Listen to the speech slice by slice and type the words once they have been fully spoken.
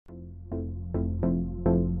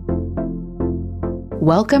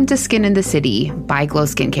Welcome to Skin in the City by Glow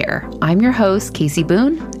Skincare. I'm your host, Casey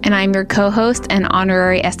Boone. And I'm your co-host and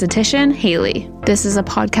honorary esthetician, Haley. This is a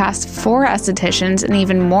podcast for estheticians and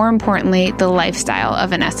even more importantly, the lifestyle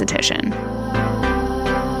of an esthetician.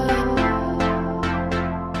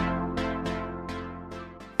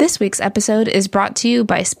 This week's episode is brought to you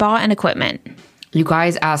by Spa and Equipment. You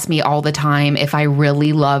guys ask me all the time if I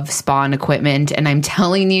really love Spa and Equipment, and I'm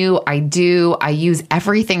telling you, I do. I use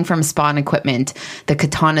everything from Spa and Equipment, the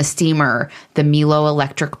Katana steamer, the Milo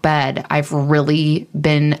electric bed. I've really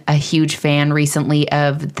been a huge fan recently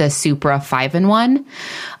of the Supra 5-in-1.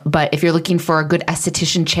 But if you're looking for a good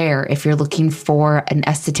esthetician chair, if you're looking for an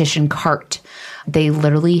esthetician cart, they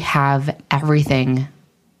literally have everything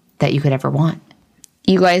that you could ever want.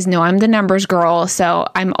 You guys know I'm the numbers girl, so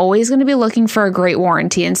I'm always going to be looking for a great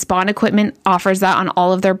warranty, and Spa and Equipment offers that on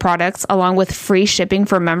all of their products, along with free shipping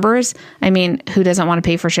for members. I mean, who doesn't want to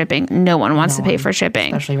pay for shipping? No one wants to pay for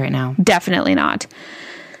shipping. Especially right now. Definitely not.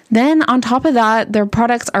 Then on top of that, their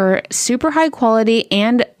products are super high quality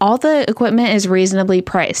and all the equipment is reasonably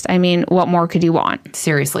priced. I mean, what more could you want?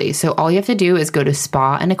 Seriously. So all you have to do is go to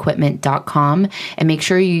spaandequipment.com and make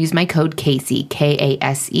sure you use my code Casey,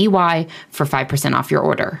 K-A-S-E-Y, for 5% off your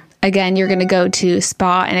order. Again, you're going to go to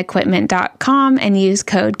spaandequipment.com and use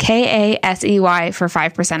code K-A-S-E-Y for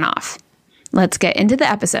 5% off. Let's get into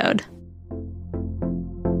the episode.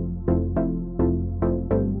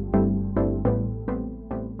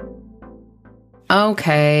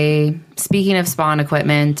 Okay, speaking of Spa and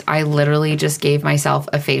Equipment, I literally just gave myself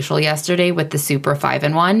a facial yesterday with the Supra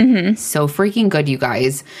 5-in-1. Mm-hmm. So freaking good, you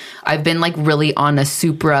guys. I've been like really on a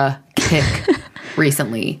Supra kick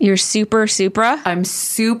recently. You're super Supra? I'm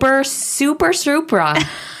super Supra.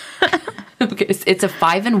 Okay, it's a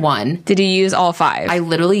 5-in-1. Did you use all 5? I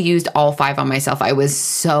literally used all 5 on myself. I was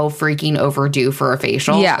so freaking overdue for a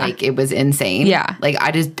facial. Yeah. Like, it was insane. Yeah. Like,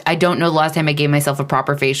 I don't know the last time I gave myself a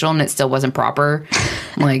proper facial and it still wasn't proper.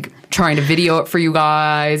 Like, trying to video it for you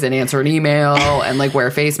guys and answer an email and like wear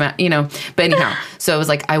a face mask, you know. But anyhow, so I was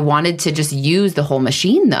like, I wanted to just use the whole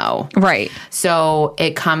machine though. Right. So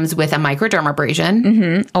it comes with a microdermabrasion.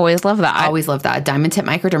 Mm-hmm. Always love that. Always love that. Diamond tip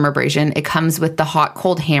microdermabrasion. It comes with the hot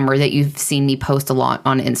cold hammer that you've seen me post a lot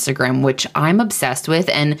on Instagram, which I'm obsessed with.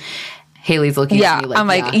 And Haley's looking at me like, I'm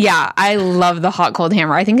like, yeah, I love the hot cold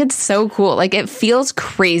hammer. I think it's so cool. Like, it feels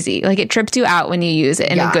crazy. Like, it trips you out when you use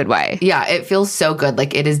it in a good way. Yeah, it feels so good.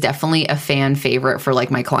 Like, it is definitely a fan favorite for,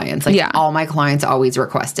 like, my clients. Like, all my clients always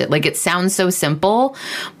request it. Like, it sounds so simple,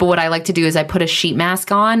 but what I like to do is I put a sheet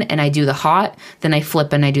mask on and I do the hot, then I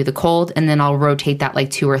flip and I do the cold, and then I'll rotate that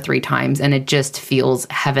like 2 or 3 times, and it just feels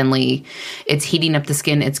heavenly. It's heating up the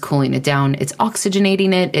skin. It's cooling it down. It's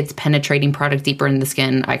oxygenating it. It's penetrating product deeper in the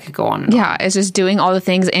skin. I could go on and on. Yeah, it's just doing all the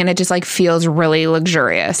things, and it just like feels really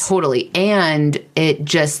luxurious. Totally. And it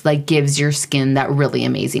just like gives your skin that really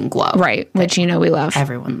amazing glow. Right, which you know we love.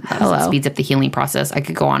 Everyone loves. It speeds up the healing process. I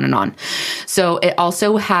could go on and on. So it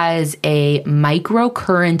also has a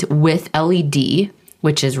microcurrent with LED,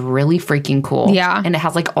 which is really freaking cool. Yeah. And it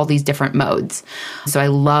has like all these different modes. So I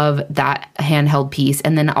love that handheld piece.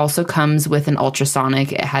 And then it also comes with an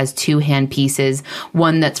ultrasonic. It has 2 hand pieces,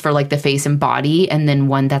 one that's for like the face and body, and then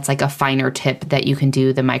one that's like a finer tip that you can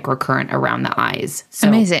do the microcurrent around the eyes. So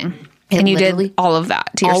amazing. And you did all of that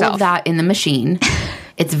to yourself. All of that in the machine.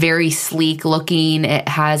 It's very sleek looking. It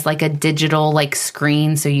has like a digital like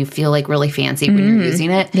screen, so you feel like really fancy when you're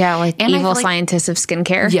using it. Yeah, like and evil scientist of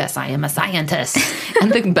skincare. Yes, I am a scientist.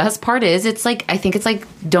 And the best part is it's like, I think it's like,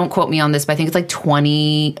 don't quote me on this, but I think it's like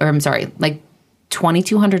 $2,200, like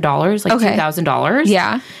 $2,000,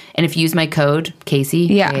 Yeah. And if you use my code, Casey,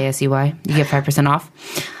 K-A-S-E-Y, you get 5% off.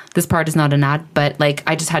 This part is not an ad, but like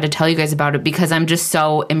I just had to tell you guys about it because I'm just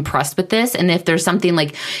so impressed with this. And if there's something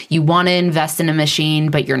like you want to invest in a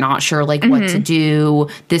machine, but you're not sure like what to do,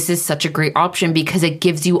 this is such a great option because it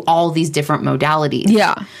gives you all these different modalities.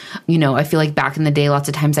 Yeah. You know, I feel like back in the day, lots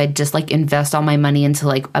of times I'd just like invest all my money into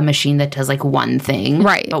like a machine that does like one thing.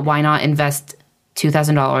 Right. But why not invest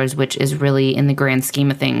 $2,000, which is really in the grand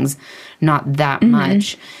scheme of things, not that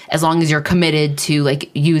much, as long as you're committed to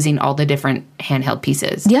like using all the different handheld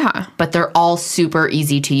pieces. Yeah. But they're all super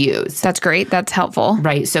easy to use. That's great. That's helpful.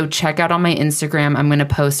 Right. So check out on my Instagram. I'm going to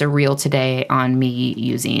post a reel today on me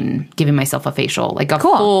giving myself a facial, like a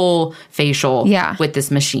full facial with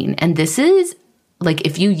this machine. And this is like,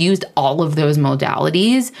 if you used all of those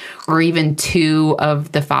modalities or even 2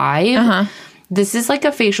 of the 5, this is like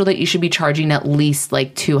a facial that you should be charging at least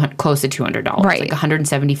like close to $200, right? Like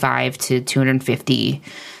 $175 to $250,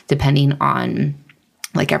 depending on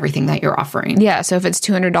like everything that you're offering. Yeah. So if it's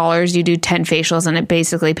 $200, you do 10 facials and it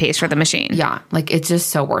basically pays for the machine. Yeah. Like it's just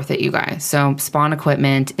so worth it, you guys. So Spawn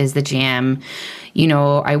Equipment is the jam. You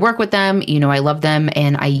know, I work with them, you know, I love them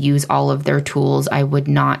and I use all of their tools. I would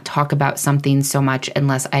not talk about something so much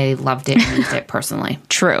unless I loved it and used it personally.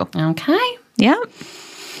 True. Okay. Yeah.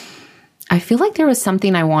 I feel like there was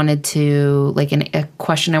something I wanted to, like a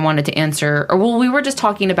question I wanted to answer. Or, well, we were just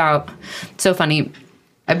talking about, so funny.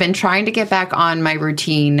 I've been trying to get back on my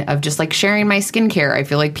routine of just like sharing my skincare. I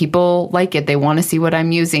feel like people like it. They want to see what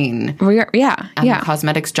I'm using. Yeah. I'm a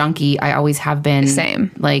cosmetics junkie. I always have been. Same.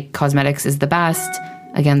 Like cosmetics is the best.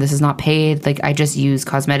 Again, this is not paid. Like I just use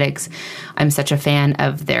cosmetics. I'm such a fan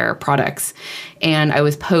of their products. And I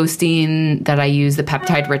was posting that I use the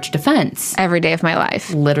Peptide Rich Defense. Every day of my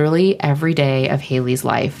life. Literally every day of Haley's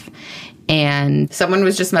life. And someone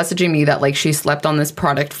was just messaging me that like she slept on this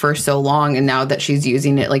product for so long and now that she's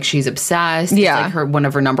using it, like she's obsessed. Yeah. It's like one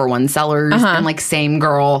of her number one sellers. And like same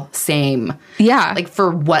girl, same. Yeah. Like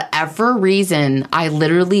for whatever reason, I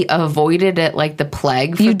literally avoided it like the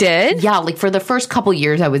plague. You did? Yeah. Like for the first couple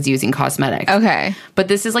years I was using cosmetics. Okay. But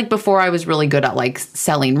this is like before I was really good at like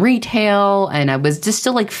selling retail and I was just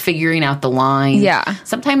still like figuring out the line. Yeah.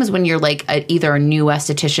 Sometimes when you're like either a new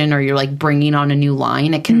esthetician or you're like bringing on a new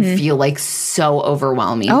line, it can feel like so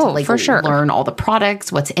overwhelming to like for sure. learn all the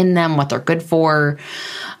products, what's in them, what they're good for.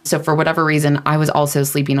 So for whatever reason, I was also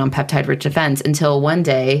sleeping on Peptide Rich Defense until one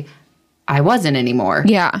day I wasn't anymore.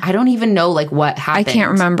 Yeah. I don't even know like what happened. I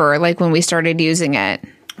can't remember like when we started using it.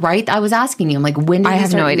 Right? I was asking you, I'm like, when did I you have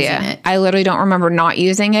start no using idea. it? I literally don't remember not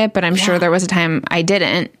using it, but I'm sure there was a time I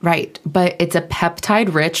didn't. Right. But it's a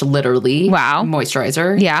peptide rich, literally. Wow.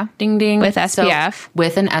 Moisturizer. Yeah. Ding, ding. With SPF. So,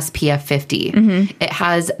 with an SPF 50. It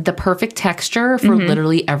has the perfect texture for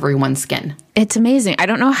literally everyone's skin. It's amazing. I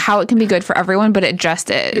don't know how it can be good for everyone, but it just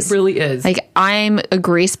is. It really is. Like I'm a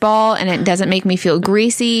grease ball and it doesn't make me feel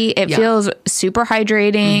greasy. It feels super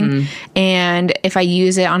hydrating. And if I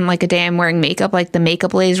use it on like a day I'm wearing makeup, like the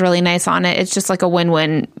makeup lays really nice on it. It's just like a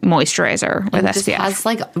win-win moisturizer with it just SPF. has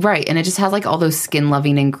like, right. And it just has like all those skin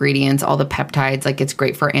loving ingredients, all the peptides. Like it's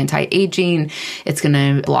great for anti-aging. It's going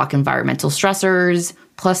to block environmental stressors.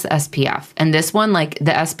 Plus the SPF. And this one, like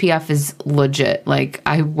the SPF is legit. Like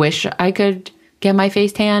I wish I could get my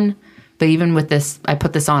face tan, but even with this, I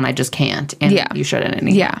put this on, I just can't. And you shouldn't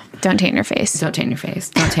anyway. Yeah. Don't tan your face. Don't tan your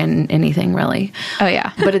face. Don't tan anything really. Oh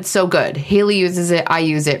yeah. But it's so good. Haley uses it. I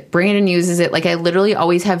use it. Brandon uses it. Like I literally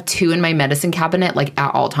always have 2 in my medicine cabinet, like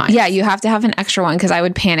at all times. Yeah. You have to have an extra one because I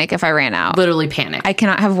would panic if I ran out. Literally panic. I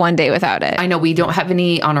cannot have one day without it. I know we don't have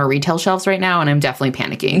any on our retail shelves right now and I'm definitely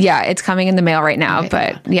panicking. Yeah. It's coming in the mail right now.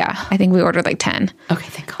 But yeah, I think we ordered like 10. Okay.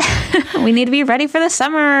 Thank God. We need to be ready for the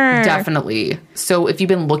summer. Definitely. So if you've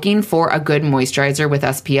been looking for a good moisturizer with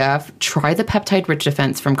SPF, try the Peptide Rich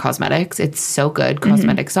Defense from Cosmetics. It's so good.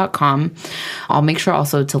 Cosmetics.com. I'll make sure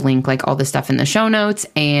also to link like all the stuff in the show notes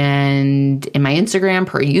and in my Instagram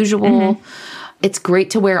per usual. It's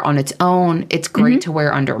great to wear on its own. It's great to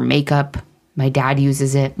wear under makeup. My dad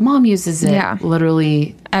uses it. Mom uses it. Yeah.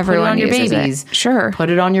 Literally. Everyone put it on your uses babies. it. Sure. Put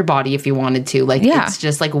it on your body if you wanted to. Like it's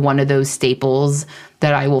just like one of those staples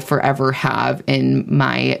that I will forever have in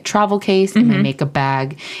my travel case, in my makeup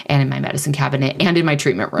bag, and in my medicine cabinet, and in my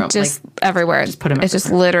treatment room. Just like, everywhere. Just put them It's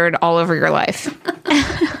just littered all over your life.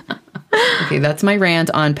 Okay, that's my rant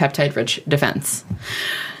on Peptide Rich Defense.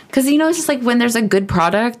 Because, you know, it's just like when there's a good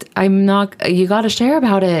product, you got to share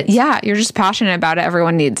about it. Yeah, you're just passionate about it.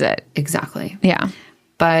 Everyone needs it. Exactly. Yeah.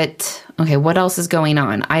 But, okay, what else is going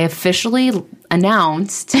on? I officially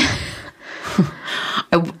announced,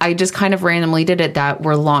 I just kind of randomly did it, that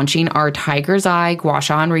we're launching our Tiger's Eye Gua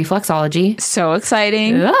Sha and Reflexology. So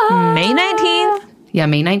exciting. May 19th. Yeah,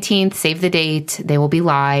 May 19th. Save the date. They will be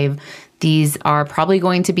live. These are probably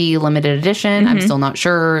going to be limited edition. I'm still not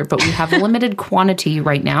sure, but we have a limited quantity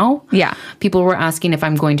right now. Yeah. People were asking if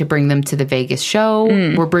I'm going to bring them to the Vegas show.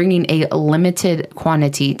 We're bringing a limited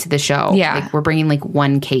quantity to the show. Yeah. Like we're bringing like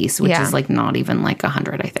 1 case, which is like not even like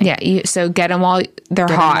 100, I think. Yeah. So get them while they're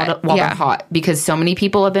hot. While they're hot. Because so many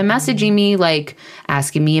people have been messaging me, like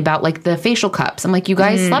asking me about like the facial cups. I'm like, you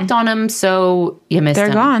guys slept on them, so you missed them.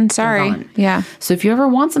 They're gone. Sorry. Gone. Yeah. So if you ever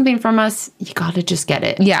want something from us, you got to just get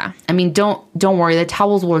it. Yeah. I mean, don't worry. The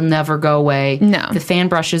towels will never go away. No. The fan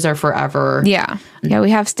brushes are forever. Yeah. Yeah,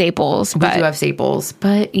 we have staples. We do have staples.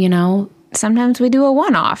 But, you know, sometimes we do a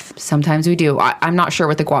one-off. Sometimes we do. I'm not sure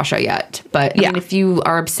with the Gua Sha yet. But I mean, if you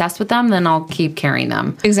are obsessed with them, then I'll keep carrying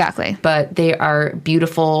them. Exactly. But they are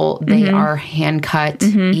beautiful. They are hand cut.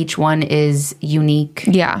 Each one is unique.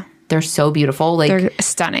 Yeah. They're so beautiful. Like, They're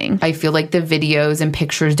stunning. I feel like the videos and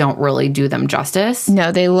pictures don't really do them justice.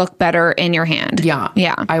 No, they look better in your hand. Yeah.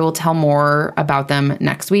 Yeah. I will tell more about them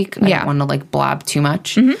next week. I don't want to like blab too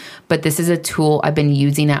much. But this is a tool I've been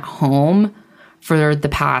using at home for the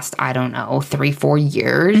past, I don't know, 3-4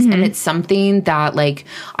 years. And it's something that like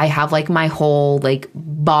I have like my whole like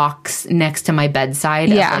box next to my bedside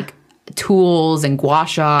of like tools and gua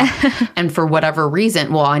sha. And for whatever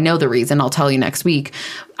reason, well, I know the reason, I'll tell you next week,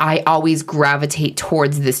 I always gravitate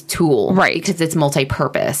towards this tool. Right. Because it's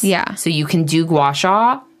multi-purpose. Yeah. So you can do gua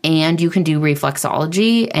sha and you can do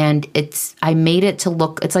reflexology, and I made it to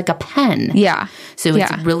look, it's like a pen. Yeah. So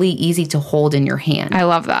it's really easy to hold in your hand. I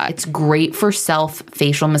love that. It's great for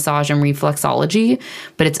facial massage and reflexology,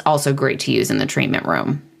 but it's also great to use in the treatment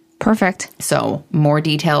room. Perfect. So more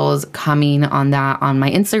details coming on that on my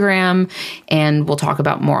Instagram, and we'll talk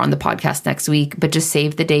about more on the podcast next week. But just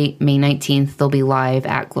save the date, May 19th. They'll be live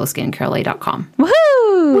at glowskincarela.com.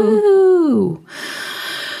 Woohoo! Woo!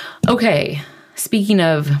 Okay, speaking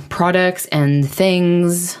of products and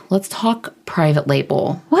things, let's talk private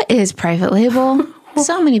label. What is private label?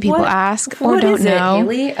 So many people ask or What don't is it, know.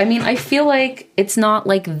 Haley? I mean, I feel like it's not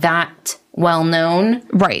like that well known.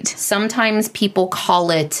 Right. Sometimes people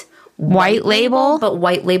call it White label? but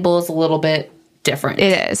white label is a little bit different.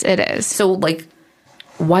 It is. It is. So like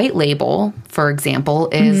white label, for example,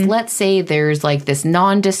 is let's say there's like this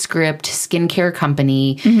nondescript skincare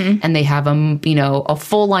company and they have a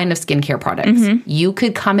full line of skincare products. You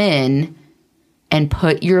could come in and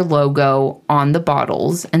put your logo on the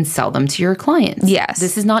bottles and sell them to your clients. Yes.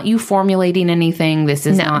 This is not you formulating anything. This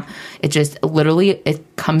is not, it just literally,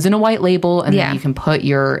 it comes in a white label and then you can put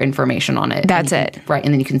your information on it. That's it. Right.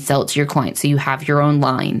 And then you can sell it to your clients. So you have your own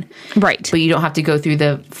line. Right. But you don't have to go through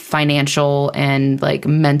the financial and like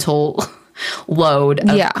mental load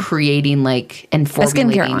of creating like and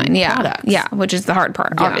formulating skincare line. products. Yeah. Which is the hard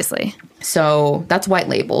part, obviously. So that's white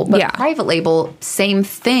label. But private label, same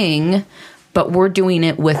thing, but we're doing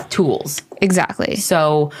it with tools. Exactly.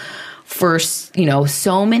 So for,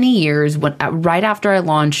 so many years, right after I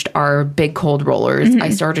launched our big cold rollers, I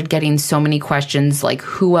started getting so many questions like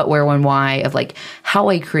who, what, where, when, why, of like how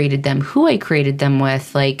I created them, who I created them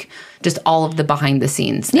with, like just all of the behind the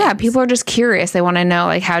scenes things. Yeah, people are just curious. They want to know,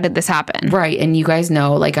 like, how did this happen? Right. And you guys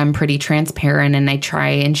know, like, I'm pretty transparent and I try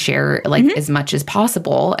and share, like, as much as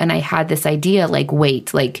possible. And I had this idea, like,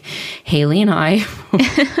 wait, like, Haley and I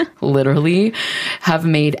literally have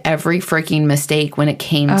made every freaking mistake when it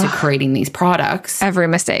came to creating these products. Every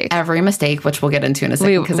mistake. Every mistake, which we'll get into in a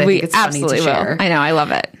second because I think it's funny to share. I know. I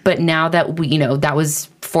love it. But now that we, that was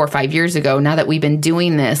 4 or 5 years ago, now that we've been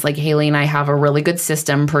doing this, like Haley and I have a really good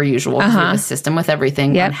system per usual. We have a system with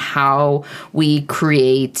everything on how we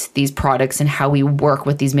create these products and how we work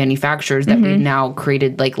with these manufacturers that we've now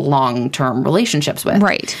created like long-term relationships with.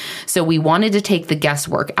 Right. So we wanted to take the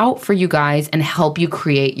guesswork out for you guys and help you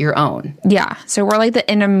create your own. Yeah. So we're like the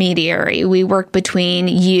intermediary. We work between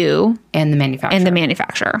you and the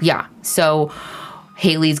manufacturer. Yeah. So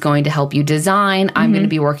Haley's going to help you design. I'm going to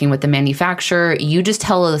be working with the manufacturer. You just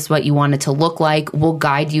tell us what you want it to look like. We'll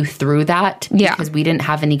guide you through that because we didn't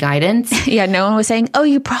have any guidance. Yeah, no one was saying, oh,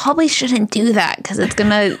 you probably shouldn't do that because it's going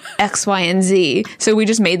to X, Y, and Z. So we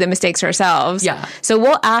just made the mistakes ourselves. Yeah. So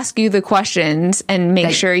we'll ask you the questions and make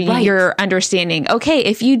sure you're understanding, okay,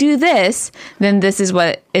 if you do this, then this is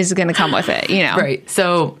what is going to come with it, Right.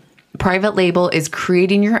 So private label is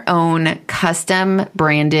creating your own custom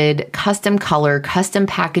branded, custom color, custom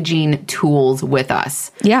packaging tools with us.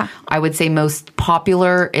 Yeah. I would say most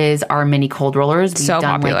popular is our mini cold rollers. We've done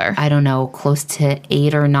popular. Like, I don't know, close to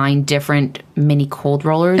 8 or 9 different mini cold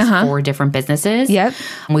rollers for different businesses. Yep.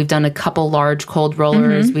 We've done a couple large cold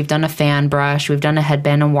rollers. We've done a fan brush. We've done a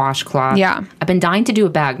headband and washcloth. Yeah. I've been dying to do a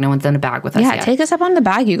bag. No one's done a bag with us yet. Yeah, take us up on the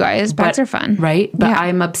bag, you guys. Bags are fun. Right? But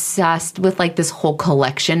I'm obsessed with like this whole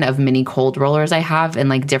collection of mini cold rollers I have in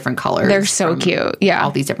like different colors. They're so cute. Yeah.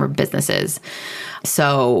 All these different businesses.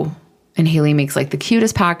 So, and Haley makes like the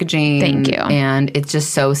cutest packaging. Thank you. And it's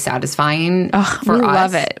just so satisfying for us. We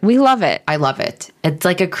love it. We love it. I love it. It's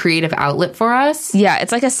like a creative outlet for us. Yeah,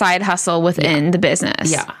 it's like a side hustle within the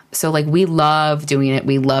business. Yeah. So like we love doing it.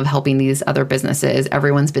 We love helping these other businesses.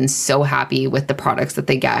 Everyone's been so happy with the products that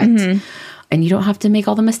they get. And you don't have to make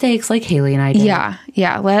all the mistakes like Haley and I did. Yeah.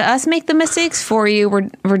 Yeah. Let us make the mistakes for you.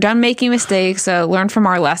 We're done making mistakes. So learn from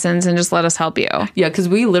our lessons and just let us help you. Yeah. Because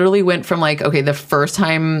we literally went from like, okay, the first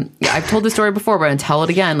time, I've told this story before, but I'm going to tell it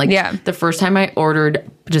again. Like the first time I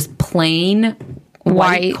ordered just plain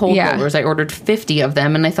white cold yeah. rollers. I ordered 50 of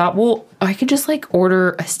them, and I thought, well, I could just like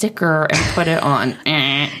order a sticker and put it on.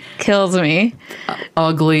 Kills me.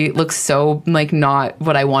 Ugly. Looks so like not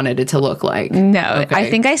what I wanted it to look like. No, Okay. I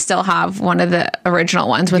think I still have one of the original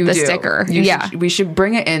ones with You the do. sticker. You yeah. we should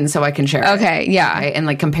bring it in so I can share it. Okay, yeah. Okay, and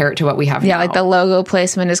like compare it to what we have Yeah, now. like the logo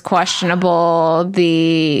placement is questionable.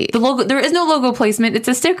 The logo, there is no logo placement. It's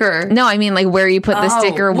a sticker. No, I mean like where you put the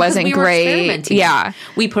sticker because wasn't we were great. experimenting. Yeah.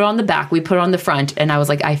 We put it on the back, we put it on the front, and I was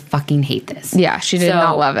like, I fucking hate this. Yeah, she did So,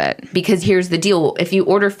 not love it. Because here's the deal. If you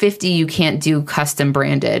order 50, you can't do custom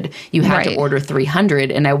branded. You had to Right. order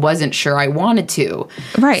 300, and I wasn't sure I wanted to.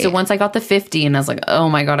 Right. So once I got the 50, and I was like, oh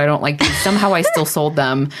my God, I don't like these. Somehow I still sold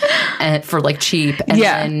them for like cheap. And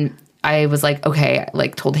Yeah. then I was like, okay,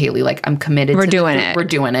 like told Haley, like I'm committed We're to doing it. We're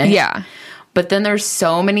doing it. Yeah. But then there's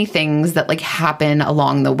so many things that like happen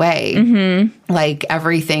along the way. Mm-hmm. Like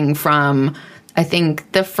everything from, I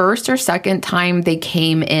think the first or second time they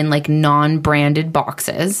came in like non-branded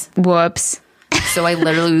boxes. Whoops. So I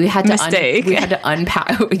literally we had to Mistake. we had to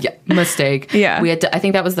unpack. Yeah, mistake. Yeah. we had to. I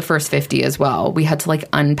think that was the first 50 as well. We had to like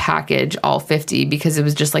unpackage all 50 because it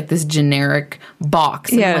was just like this generic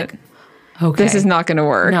box. And Yeah. I'm like, okay, This is not going to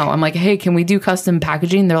work. No, I'm like, hey, can we do custom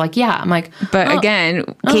packaging? They're like, yeah. I'm like, But oh, again,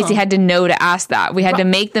 Casey had to know to ask that. We had to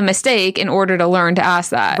make the mistake in order to learn to ask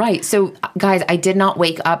that. right. So guys, I did not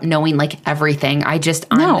wake up knowing like everything. I'm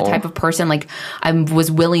No. the type of person like I was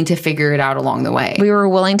willing to figure it out along the way. We were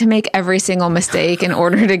willing to make every single mistake in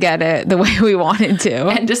order to get it the way we wanted to.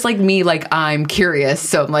 And just like me, like I'm curious.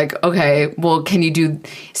 So I'm like, okay, well, can you do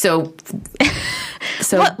so?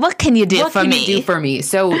 What can you do What for can me? you do for me?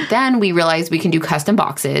 So then we realized we can do custom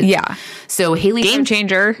boxes. Yeah. So Haley Game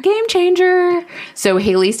changer. Game changer. So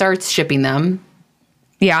Haley starts shipping them,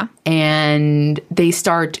 Yeah. and they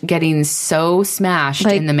start getting so smashed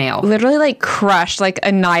in the mail. Literally like crushed, like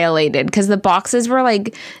annihilated because the boxes were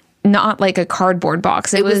like not like a cardboard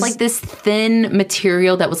box. It was like this thin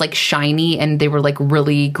material that was like shiny, and they were like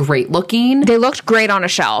really great looking. They looked great on a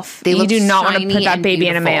shelf. You looked do not want to shiny put that and baby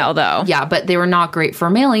in a beautiful. mail though. Yeah, but they were not great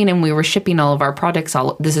for mailing, and we were shipping all of our products.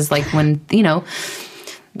 This is like when,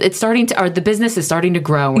 it's starting to, or the business is starting to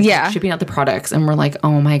grow. We're Yeah. like shipping out the products, and we're like,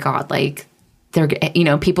 oh my God, like they're,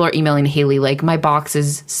 people are emailing Haley like, my box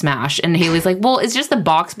is smashed, and Haley's like, well, it's just the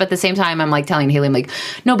box, but at the same time I'm like telling Haley, I'm like,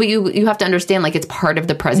 no, but you have to understand, like, it's part of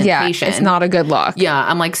the Yeah, presentation. it's not a good look. Yeah,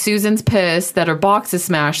 I'm like, Susan's pissed that her box is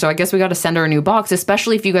smashed, so I guess we got to send her a new box,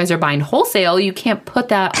 especially if you guys are buying wholesale. You can't put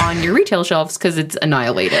that on your retail shelves because it's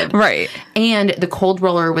annihilated. Right. And the cold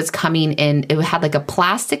roller was coming in, it had like a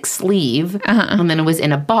plastic sleeve, and then it was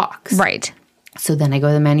in a box. Right. So then I go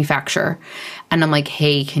to the manufacturer, and I'm like,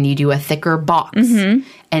 hey, can you do a thicker box?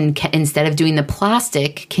 And instead of doing the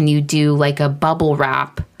plastic, can you do like a bubble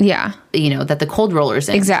wrap, Yeah. that the cold roller's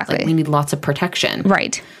in? Exactly. Like, we need lots of protection.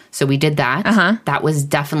 Right. So we did that. That was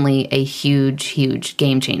definitely a huge, huge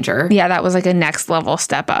game changer. Yeah, that was like a next level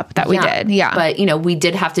step up that we did. Yeah. But, we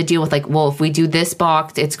did have to deal with like, well, if we do this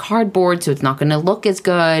box, it's cardboard, so it's not going to look as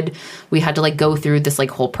good. We had to like go through this like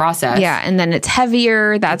whole process. yeah, and then it's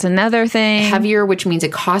heavier. That's another thing. Heavier, which means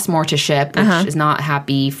it costs more to ship, which is not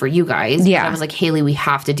happy for you guys. Yeah. But I was like, Haley, we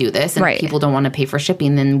have to do this. And Right. if people don't want to pay for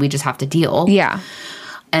shipping, then we just have to deal. Yeah.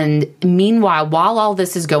 And meanwhile, while all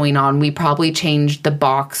this is going on, we probably changed the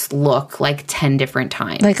box look like 10 different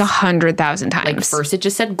times. Like 100,000 times. Like first it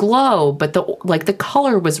just said glow, but the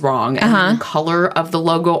color was wrong. And then the color of the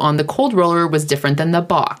logo on the cold roller was different than the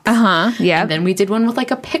box. Yeah. And then we did one with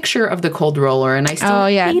like a picture of the cold roller, and I still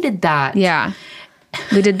hated that. Yeah.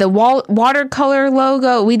 We did the watercolor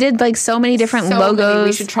logo. We did like so many different So logos. many.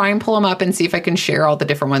 We should try and pull them up and see if I can share all the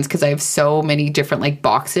different ones, because I have so many different like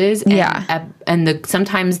boxes. And, Yeah. and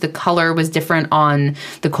sometimes the color was different on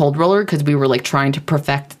the cold roller because we were like trying to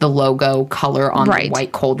perfect the logo color on the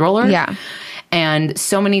white cold roller. Yeah. And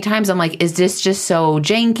so many times I'm like, is this just so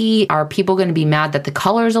janky? Are people going to be mad that the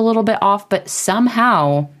color is a little bit off? But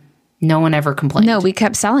somehow no one ever complained. No, we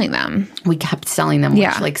kept selling them. We kept selling them, which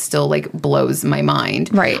Yeah. like still like blows my mind.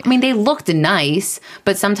 Right. I mean, they looked nice,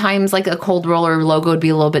 but sometimes like a cold roller logo would be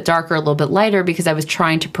a little bit darker, a little bit lighter, because I was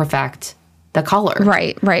trying to perfect the color.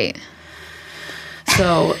 Right.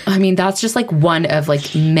 So, I mean, that's just like one of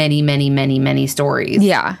like many, many, many, many stories.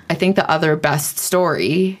 Yeah. I think the other best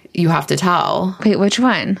story you have to tell, Wait, which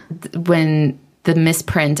one? when the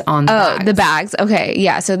misprint on the bags. The bags. Okay.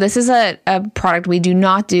 Yeah. So this is a product we do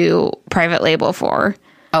not do private label for.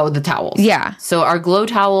 Oh, the towels. Yeah. So our glow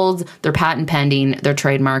towels, they're patent pending. They're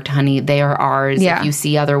trademarked, honey. They are ours. Yeah. If you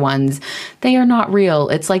see other ones, they are not real.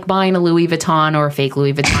 It's like buying a Louis Vuitton or a fake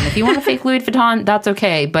Louis Vuitton. If you want a fake Louis Vuitton, that's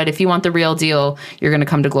okay. But if you want the real deal, you're going to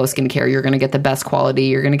come to Glow Skincare. You're going to get the best quality.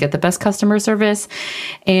 You're going to get the best customer service.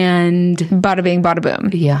 And bada bing, bada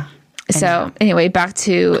boom. yeah. So anyway, back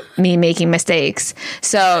to me making mistakes.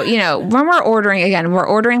 So, you know, when we're ordering, again, we're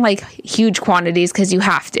ordering like huge quantities because you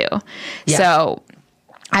have to. Yeah. So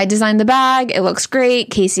I designed the bag. It looks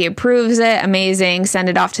great. Casey approves it. Amazing. Send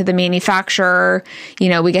it off to the manufacturer. You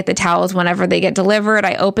know, we get the towels whenever they get delivered.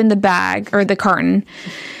 I open the bag or the carton.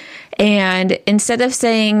 And instead of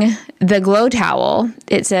saying the glow towel,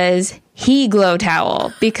 it says he glow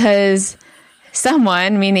towel because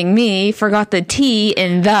someone, meaning me, forgot the T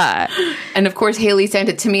in the. And of course, Haley sent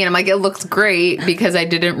it to me, and I'm like, it looks great because I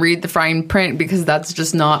didn't read the fine print because that's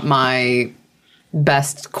just not my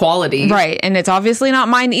best quality. Right. And it's obviously not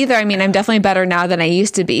mine either. I mean, I'm definitely better now than I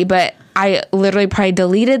used to be, but I literally probably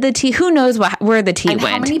deleted the T. Who knows where the T And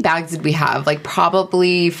went? how many bags did we have? Like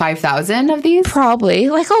probably 5,000 of these? Probably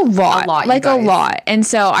like a lot, you guys. a lot. And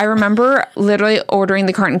so I remember literally ordering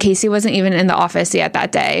the carton. Casey wasn't even in the office yet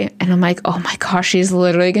that day. And I'm like, oh my gosh, she's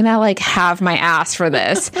literally going to like have my ass for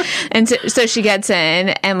this. And so she gets in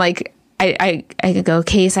and like, I go,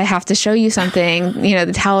 Case, I have to show you something. You know,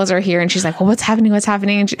 the towels are here. And she's like, well, what's happening? What's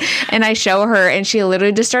happening? And I show her and she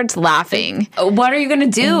literally just starts laughing. What are you going to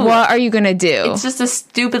do? What are you going to do? It's just a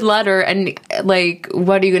stupid letter. And like,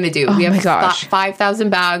 what are you going to do? Oh we have my gosh.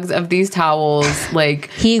 5,000 bags of these towels.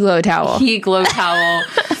 Like He glow towel. He glow towel.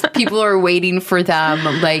 People are waiting for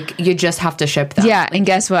them. Like you just have to ship them. Yeah. And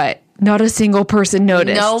guess what? Not a single person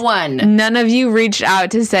noticed. No one. None of you reached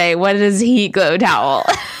out to say, what is Heat glow towel?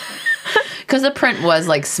 Because the print was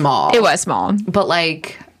like small. It was small. But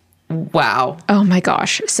like, wow. Oh my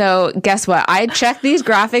gosh. So guess what? I checked these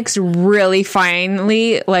graphics really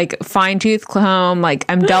finely, like fine tooth comb, like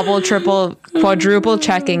I'm double, triple, quadruple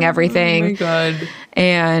checking everything. Oh my God.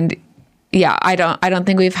 And yeah, I don't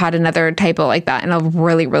think we've had another typo like that in a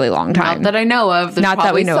really, really long time. Not that I know of. There's Not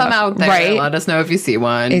that we know some of. out there. Right. Let us know if you see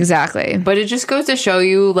one. Exactly. But it just goes to show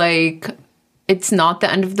you, like, it's not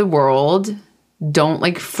the end of the world. Don't,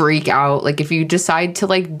 like, freak out. Like, if you decide to,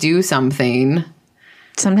 like, do something,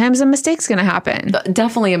 Sometimes a mistake's going to happen.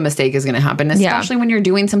 definitely a mistake is going to happen, especially when you're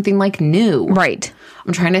doing something, like, new. Right.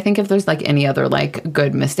 I'm trying to think if there's, like, any other, like,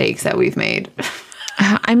 good mistakes that we've made.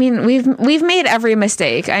 I mean, we've made every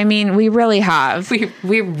mistake. I mean, we really have.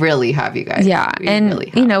 We really have, you guys. Yeah. We And, really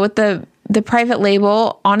have. you know, with the private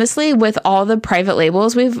label, honestly, with all the private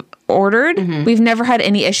labels we've ordered, we've never had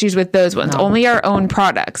any issues with those ones, only our own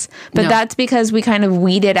products. But that's because we kind of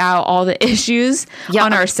weeded out all the issues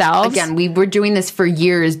on ourselves. Again, we were doing this for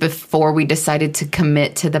years before we decided to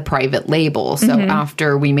commit to the private label. So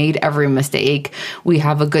after we made every mistake, we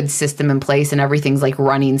have a good system in place and everything's like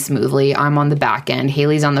running smoothly. I'm on the back end,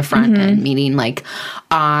 Haley's on the front end, meaning like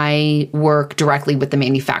I work directly with the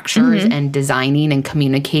manufacturers and designing and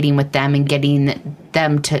communicating with them and getting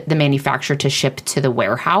them to the manufacturer to ship to the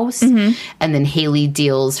warehouse. And then Haley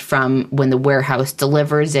deals from when the warehouse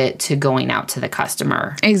delivers it to going out to the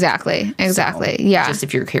customer. Exactly. So, Yeah. Just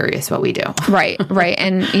if you're curious what we do. Right.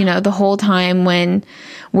 And, you know, the whole time when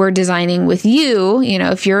we're designing with you, you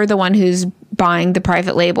know, if you're the one who's buying the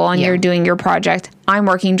private label and you're doing your project, I'm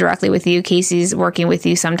working directly with you. Casey's working with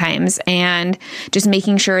you sometimes, and just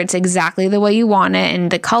making sure it's exactly the way you want it, and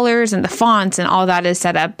the colors and the fonts and all that is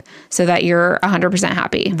set up so that you're 100%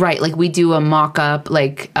 happy. Right. Like we do a mock-up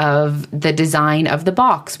like of the design of the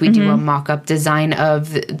box. We do a mock-up design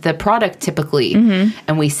of the product typically.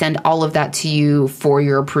 And we send all of that to you for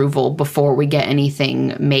your approval before we get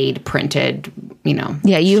anything made, printed, you know.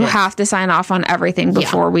 Yeah, you have to sign off on everything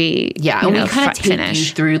before we and we kind of take you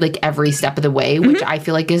through like every step of the way, which I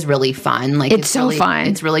feel like is really fun. Like it's so really, fun.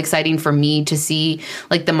 It's really exciting for me to see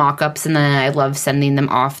like the mock-ups, and then I love sending them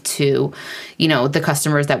off to, you know, the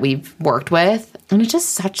customers that we've worked with. And it's just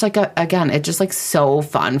such like it's just like so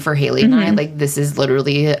fun for Haley and I. Like this is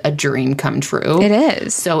literally a dream come true. It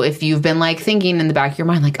is. So if you've been like thinking in the back of your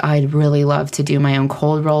mind, like I'd really love to do my own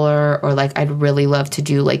cold roller, or like I'd really love to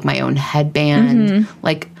do like my own headband,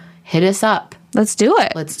 like hit us up. Let's do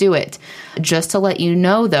it. Let's do it. Just to let you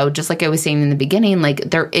know, though, just like I was saying in the beginning, like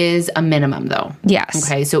there is a minimum, though. Yes.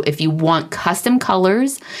 Okay. So if you want custom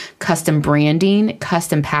colors, custom branding,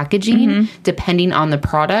 custom packaging, depending on the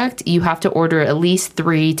product, you have to order at least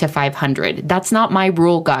 300 to 500. That's not my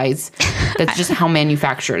rule, guys. That's just how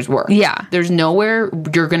manufacturers work. Yeah. There's nowhere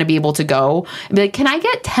you're going to be able to go and be like, can I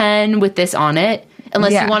get 10 with this on it?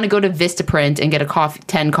 Unless Yeah. you want to go to Vistaprint and get a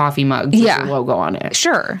 10 coffee mugs with Yeah. your logo on it.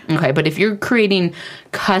 Sure. Okay, but if you're creating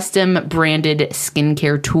custom branded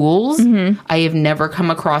skincare tools, I have never come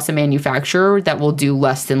across a manufacturer that will do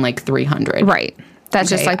less than like 300. Right. That's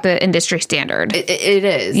just Okay. like the industry standard. It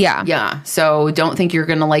is. Yeah. Yeah. So don't think you're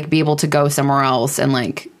going to like be able to go somewhere else and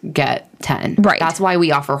like get 10. Right. That's why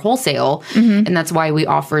we offer wholesale. And that's why we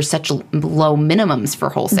offer such low minimums for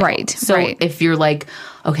wholesale. Right, So right. if you're like,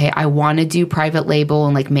 okay, I want to do private label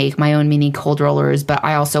and like make my own mini cold rollers, but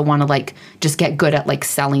I also want to like just get good at like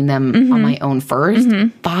selling them on my own first,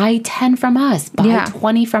 buy 10 from us, buy Yeah.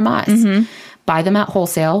 20 from us. Buy them at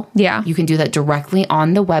wholesale. Yeah. You can do that directly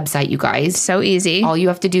on the website, you guys. So easy. All you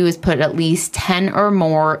have to do is put at least 10 or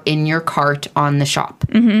more in your cart on the shop.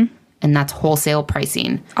 And that's wholesale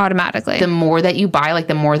pricing. Automatically. The more that you buy, like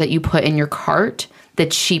the more that you put in your cart, the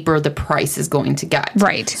cheaper the price is going to get.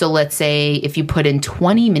 Right. So let's say if you put in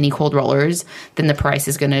 20 mini cold rollers, then the price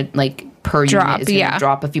is going to like per Drop, unit is going to yeah.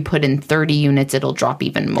 drop. If you put in 30 units, it'll drop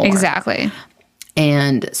even more. Exactly.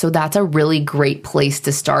 And so that's a really great place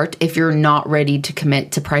to start if you're not ready to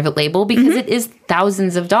commit to private label because it is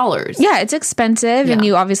thousands of dollars. Yeah, it's expensive, and Yeah.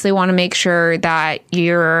 you obviously want to make sure that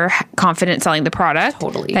you're confident selling the product,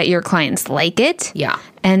 Totally. that your clients like it, Yeah.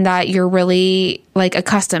 and that you're really like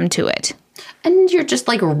accustomed to it. And you're just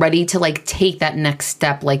like ready to like take that next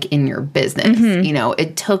step like in your business. You know,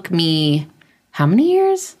 it took me how many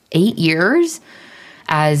years? 8 years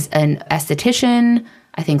as an esthetician.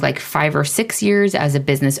 I think like 5 or 6 years as a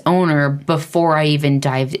business owner before I even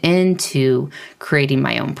dived into creating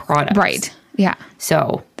my own products. Right. Yeah.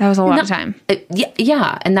 So That was a lot of time.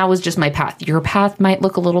 yeah, and that was just my path. Your path might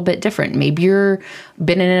look a little bit different. Maybe you're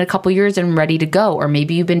been in it a couple years and ready to go, or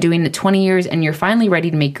maybe you've been doing it 20 years and you're finally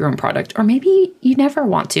ready to make your own product, or maybe you never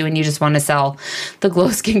want to and you just want to sell the Glow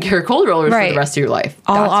Skincare cold rollers for Right. the rest of your life.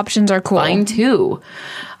 All That's options are cool. fine too.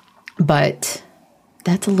 But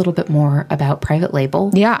that's a little bit more about private label.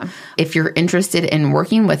 Yeah. If you're interested in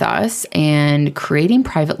working with us and creating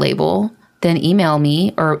private label, then email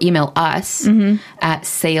me or email us at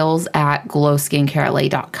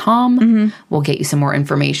sales@glowskincarela.com. We'll get you some more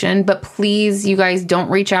information. But please, you guys, don't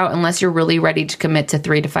reach out unless you're really ready to commit to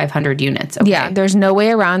 300 to 500 units. Okay? Yeah, there's no way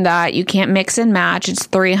around that. You can't mix and match. It's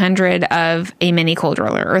 300 of a mini cold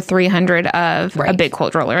roller or 300 of a Right. big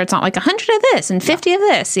cold roller. It's not like 100 of this and 50 of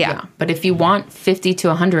this. Yeah. But if you want 50 to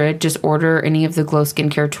 100, just order any of the Glow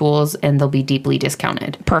Skincare tools and they'll be deeply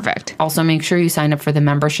discounted. Perfect. Also, make sure you sign up for the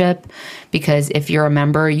membership because if you're a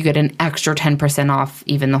member, you get an extra 10% off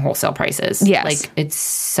even the wholesale prices. Yes. Like, it's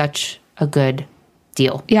such a good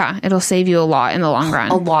deal. Yeah, it'll save you a lot in the long run.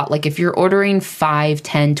 A lot. Like, if you're ordering 5,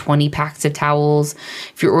 10, 20 packs of towels,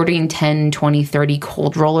 if you're ordering 10, 20, 30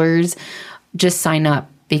 cold rollers, just sign up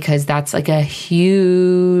because that's like a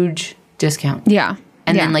huge discount. Yeah.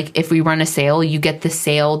 And yeah. then, like, if we run a sale, you get the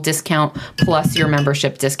sale discount plus your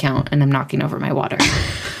membership discount. And I'm knocking over my water.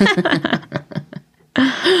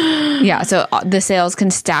 Yeah, so the sales can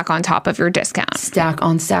stack on top of your discount. Stack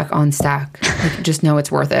on stack on stack. Like, just know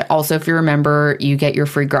it's worth it. Also, if you remember, you get your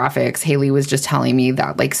free graphics. Haley was just telling me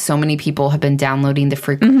that like so many people have been downloading the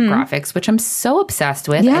free graphics, which I'm so obsessed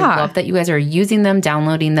with. Yeah. I love that you guys are using them,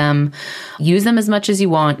 downloading them. Use them as much as you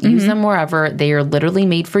want. Use them wherever. They are literally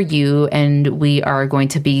made for you, and we are going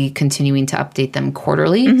to be continuing to update them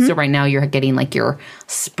quarterly. So right now you're getting like your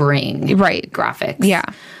spring Right. graphics. Yeah.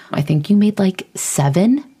 I think you made like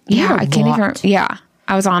 7. You Yeah, had a I can't lot. even. Yeah,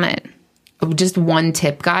 I was on it. Just one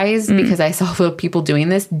tip, guys, because I saw the people doing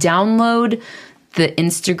this. Download the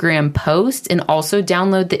Instagram post and also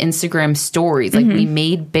download the Instagram stories. Like, we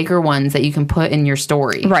made bigger ones that you can put in your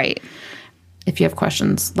story. Right. If you have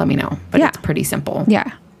questions, let me know. But Yeah. it's pretty simple.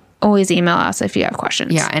 Yeah. Always email us if you have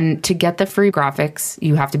questions. Yeah, and to get the free graphics,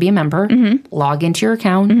 you have to be a member, log into your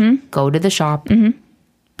account, go to the shop,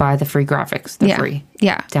 buy the free graphics. They're Yeah. free.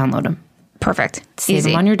 Yeah. Download them. Perfect. Save Easy.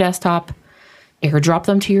 them on your desktop, airdrop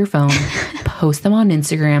them to your phone, post them on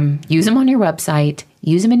Instagram, use them on your website,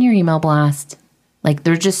 use them in your email blast. Like,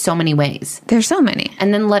 there's just so many ways. There's so many.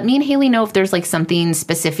 And then let me and Haley know if there's like something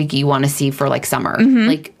specific you want to see for like summer.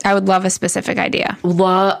 Like, I would love a specific idea.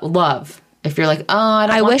 love. If you're like, oh,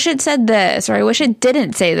 I wish it said this, or I wish it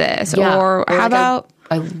didn't say this, Yeah. or how like, about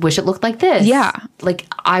I wish it looked like this. Yeah. Like,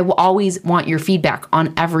 I will always want your feedback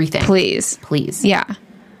on everything. please? Please. Yeah.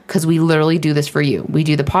 Because we literally do this for you. We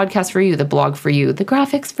do the podcast for you, the blog for you, the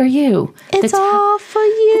graphics for you. It's the all for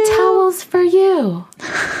you. The towels for you.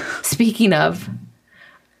 Speaking of,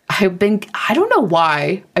 I don't know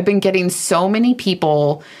why, I've been getting so many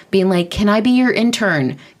people being like, can I be your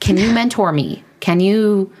intern? Can you mentor me? Can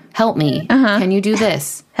you help me? Can you do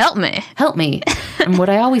this? Help me. Help me. And what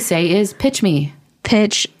I always say is, pitch me.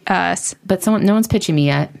 Pitch us. But no one's pitching me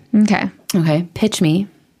yet. Okay. Okay, pitch me.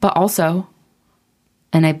 But also,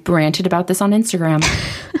 and I ranted about this on Instagram.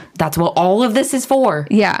 That's what all of this is for.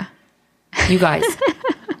 Yeah. You guys,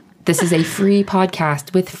 this is a free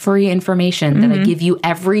podcast with free information that I give you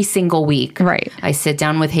every single week. Right. I sit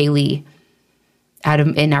down with Haley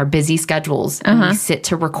in our busy schedules and we sit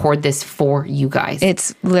to record this for you guys.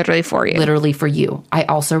 It's literally for you. Literally for you. I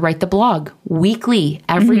also write the blog weekly,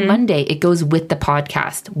 every Monday. It goes with the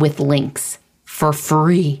podcast with links for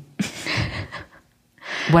free.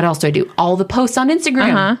 What else do I do? All the posts on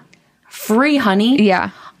Instagram. Free, honey.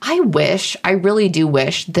 Yeah. I really do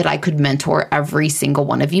wish that I could mentor every single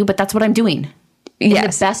one of you, but that's what I'm doing. In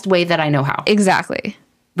the best way that I know how. Exactly.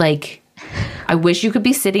 Like, I wish you could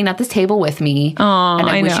be sitting at this table with me. Oh, and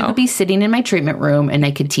I wish know. you could be sitting in my treatment room and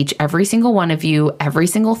I could teach every single one of you every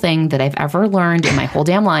single thing that I've ever learned in my whole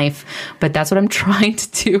damn life. But that's what I'm trying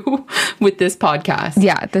to do with this podcast.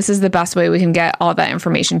 Yeah, this is the best way we can get all that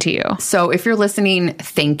information to you. So if you're listening,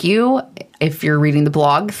 thank you. If you're reading the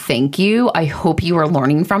blog, thank you. I hope you are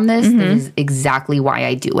learning from this. That is exactly why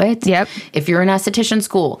I do it. Yep. If you're in esthetician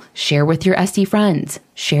school, share with your SD friends.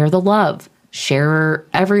 Share the love. Share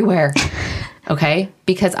everywhere. Okay?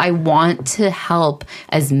 Because I want to help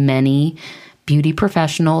as many beauty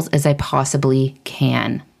professionals as I possibly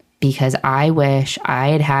can. Because I wish I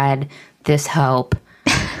had had this help.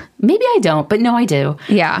 Maybe I don't, but no, I do.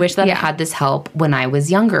 Yeah. Wish that I had this help when I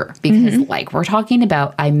was younger. Because like we're talking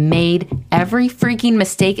about, I made every freaking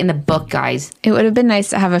mistake in the book, guys. It would have been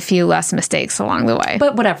nice to have a few less mistakes along the way.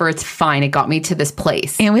 But whatever, it's fine. It got me to this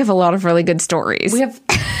place. And we have a lot of really good stories. We have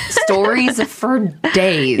stories for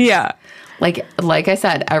days. Yeah. Like I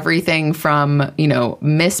said, everything from,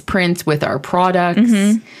 misprints with our products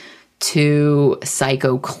to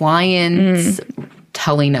psycho clients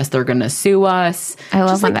telling us they're going to sue us. I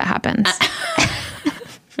love when that happens.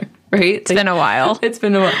 Right? It's been a while. It's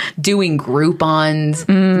been a while. Doing Groupons,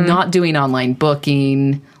 not doing online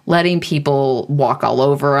booking, letting people walk all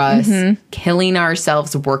over us, killing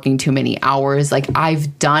ourselves, working too many hours. Like,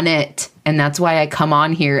 I've done it. And that's why I come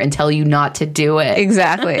on here and tell you not to do it.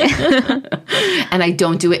 Exactly. And I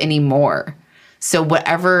don't do it anymore. So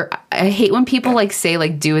whatever, I hate when people say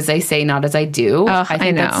do as I say, not as I do. I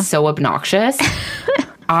think that's so obnoxious.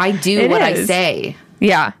 I do what I say.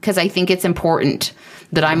 Yeah. Because I think it's important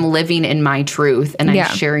that I'm living in my truth and I'm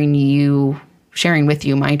sharing with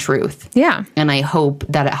you my truth. Yeah. And I hope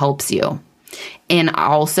that it helps you. And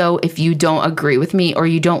also, if you don't agree with me or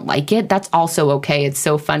you don't like it, that's also okay. It's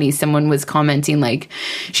so funny. Someone was commenting,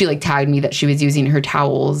 she tagged me that she was using her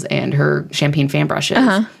towels and her champagne fan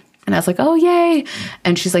brushes. And I was like, oh, yay.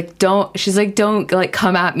 And she's like, don't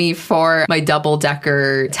come at me for my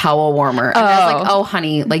double-decker towel warmer. And I was like, oh,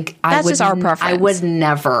 honey, that's just our preference. I would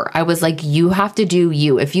never. I was like, you have to do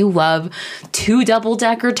you. If you love 2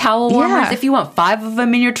 double-decker towel warmers, if you want 5 of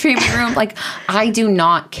them in your treatment room, I do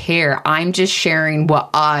not care. I'm just sharing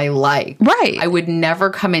what I like. Right. I would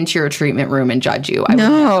never come into your treatment room and judge you.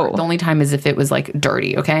 No. The only time is if it was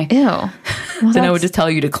dirty, okay? Ew. Well, then I would just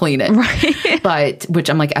tell you to clean it. Right. But, which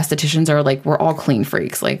I'm estheticians are we're all clean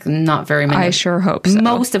freaks. Not very many. I sure hope so.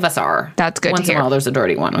 Most of us are. That's good Once to hear. in a while there's a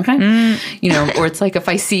dirty one, okay? Or it's if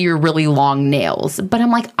I see your really long nails. But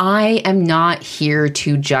I'm I am not here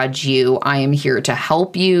to judge you. I am here to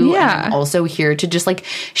help you. Yeah. And I'm also here to just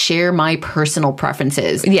share my personal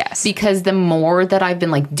preferences. Yes. Because the more that I've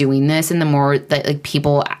been doing this and the more that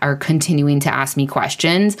people are continuing to ask me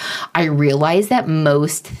questions, I realize that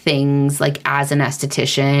most things as an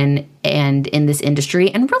esthetician and in this industry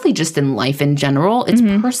and really just in life in general, it's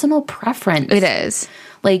personal preference. It is.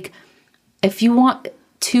 If you want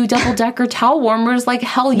 2 double-decker towel warmers,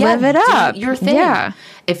 hell yeah. Live it up. Do your thing. Yeah.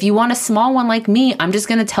 If you want a small one like me, I'm just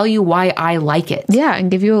going to tell you why I like it. Yeah, and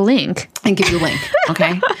give you a link.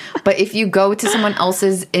 Okay? But if you go to someone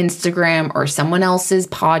else's Instagram or someone else's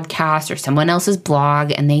podcast or someone else's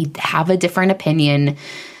blog and they have a different opinion,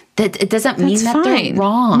 that it doesn't mean that they're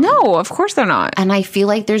wrong. No, of course they're not. And I feel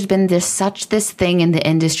there's been this thing in the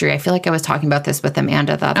industry. I feel I was talking about this with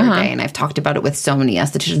Amanda the other day, and I've talked about it with so many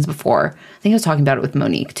estheticians before. I think I was talking about it with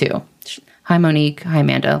Monique too. Hi, Monique. Hi,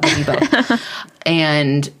 Amanda. Love you both.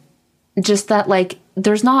 And just that,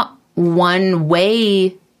 there's not one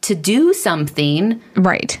way to do something.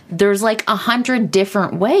 Right. There's 100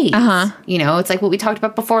 different ways. It's what we talked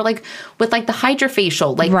about before, with the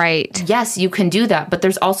hydrofacial. Right. Yes, you can do that, but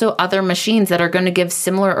there's also other machines that are going to give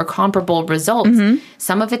similar or comparable results.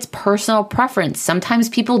 Some of it's personal preference. Sometimes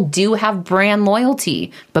people do have brand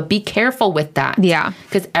loyalty, but be careful with that. Yeah.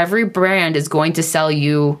 Because every brand is going to sell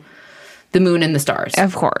you the moon and the stars.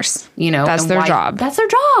 Of course. That's their job. That's their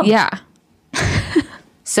job. Yeah.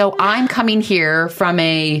 So I'm coming here from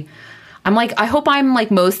I'm like, I hope I'm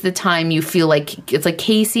like most of the time you feel like it's like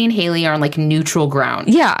Casey and Haley are on like neutral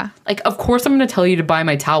ground. Yeah. Like, of course I'm going to tell you to buy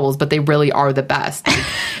my towels, but they really are the best. Like,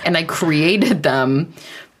 and I created them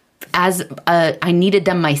as I needed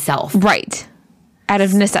them myself. Right. Out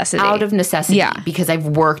of necessity. Out of necessity. Yeah. Because I've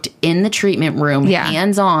worked in the treatment room, Yeah.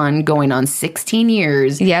 hands-on, going on 16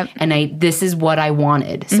 years. Yep. And this is what I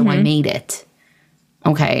wanted. So I made it.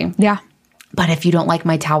 Okay. Yeah. But if you don't like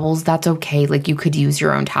my towels, that's okay. Like, you could use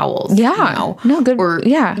your own towels. Yeah. You know? No, good. Or,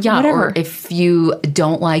 yeah. Whatever. Or if you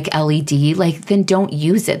don't like LED, like, then don't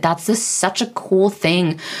use it. That's just such a cool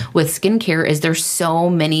thing with skincare is there's so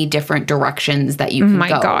many different directions that you can My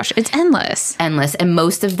go. gosh. It's endless. Endless. And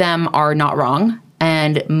most of them are not wrong.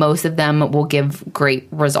 And most of them will give great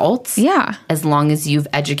results. Yeah. As long as you've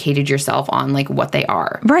educated yourself on like what they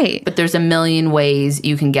are. Right. But there's a million ways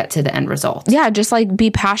you can get to the end result. Yeah. Just like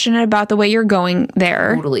be passionate about the way you're going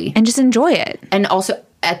there. Totally. And just enjoy it. And also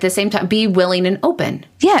at the same time, be willing and open.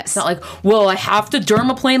 Yes. It's not like, well, I have to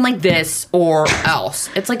dermaplane like this or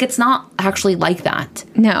else. It's like, it's not actually like that.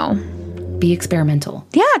 No. Be experimental.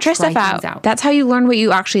 Yeah. Try stuff things out. That's how you learn what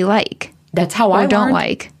you actually like. That's how Or I don't learned.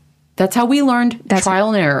 like. That's how we learned. Trial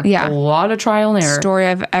and error. Yeah. A lot of trial and error. Story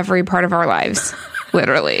of every part of our lives.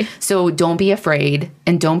 Literally. So don't be afraid.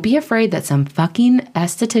 And don't be afraid that some fucking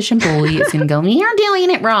esthetician bully is going to go, you're doing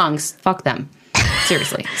it wrong. Fuck them.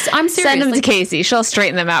 Seriously. I'm serious. Send them Like, to Casey. She'll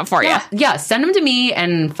straighten them out for you. yeah, send them to me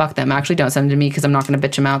and fuck them. Actually, don't send them to me because I'm not going to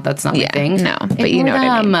bitch them out. That's not my thing. No, but you know what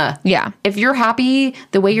I mean. Yeah. If you're happy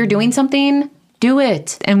the way you're doing something, do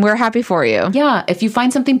it. And we're happy for you. Yeah. If you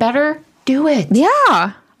find something better, do it.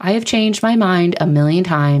 Yeah. I have changed my mind a million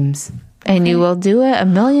times. And you will do it a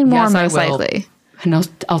million more, Yes, I most will. likely. And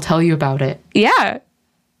I'll tell you about it. Yeah.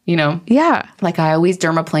 You know? Yeah. Like I always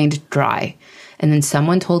dermaplaned dry. And then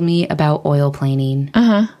someone told me about oil planing.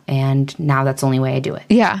 And now that's the only way I do it.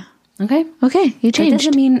 Yeah. Okay? Okay. You It changed.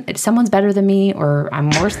 doesn't mean someone's better than me or I'm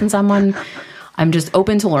worse than someone. I'm just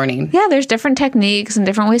open to learning. Yeah, there's different techniques and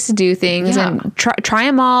different ways to do things, Yeah. and try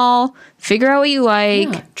them all. Figure out what you like.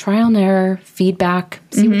 Yeah. Trial and error, feedback,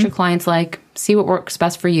 see what your clients like, see what works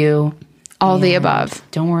best for you. All the above.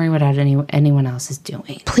 Don't worry what anyone else is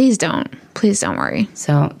doing. Please don't. Please don't worry.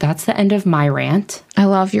 So that's the end of my rant. I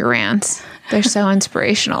love your rants. They're so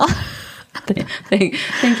inspirational.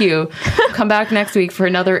 Thank you. Come back next week for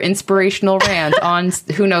another inspirational rant on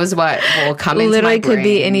who knows what will come into Literally my brain. could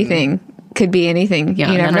be anything. Could be anything. Yeah,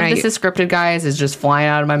 You never none of know. this is scripted, guys. It's just flying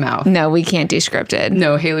out of my mouth. No, we can't do scripted.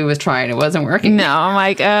 No, Haley was trying. It wasn't working. No, I'm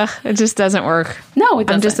like, it just doesn't work. No, it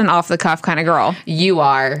doesn't. I'm just an off the cuff kind of girl. You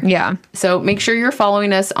are. Yeah. So make sure you're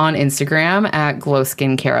following us on Instagram at Glow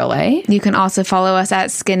Skincare LA. You can also follow us at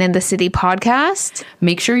Skin in the City Podcast.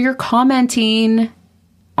 Make sure you're commenting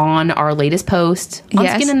on our latest post on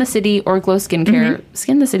Yes. Skin in the City or Glow Skincare.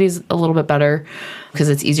 Skin in the City is a little bit better because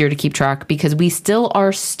it's easier to keep track because we still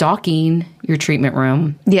are stocking your treatment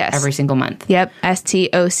room Yes. every single month. Yep.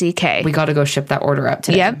 STOCK. We got to go ship that order up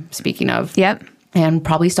today. Yep. Speaking of. Yep. And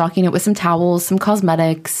probably stocking it with some towels, some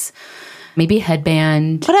cosmetics, maybe a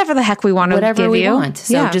headband. Whatever the heck we want to Whatever give we you. want.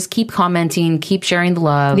 So Yeah. just keep commenting, keep sharing the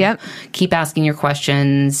love. Yep. Keep asking your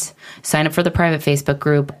questions. Sign up for the private Facebook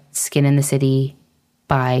group, Skin in the City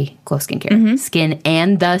by Glow Skincare. Skin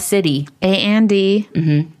and the City A&D.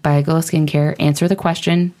 by Glow Skincare. Answer the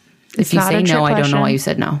question. If you not say a trick no, I don't know question. why you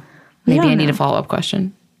said no. Maybe don't I need know. a follow-up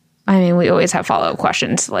question. I mean, we always have follow-up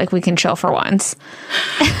questions. Like, we can chill for once.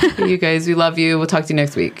 You guys, we love you. We'll talk to you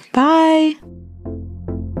next week. Bye.